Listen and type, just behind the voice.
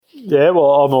Yeah,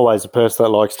 well, I'm always a person that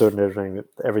likes doing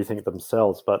everything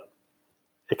themselves, but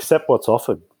accept what's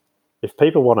offered. If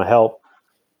people want to help,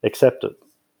 accept it.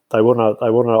 They wouldn't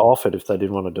have offered if they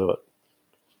didn't want to do it.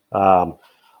 Um,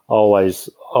 always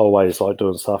like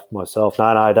doing stuff myself.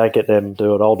 No, don't get them to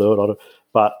do it. I'll do it.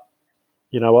 But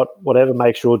you know what? Whatever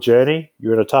makes your journey,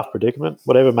 you're in a tough predicament.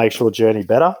 Whatever makes your journey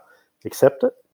better, accept it.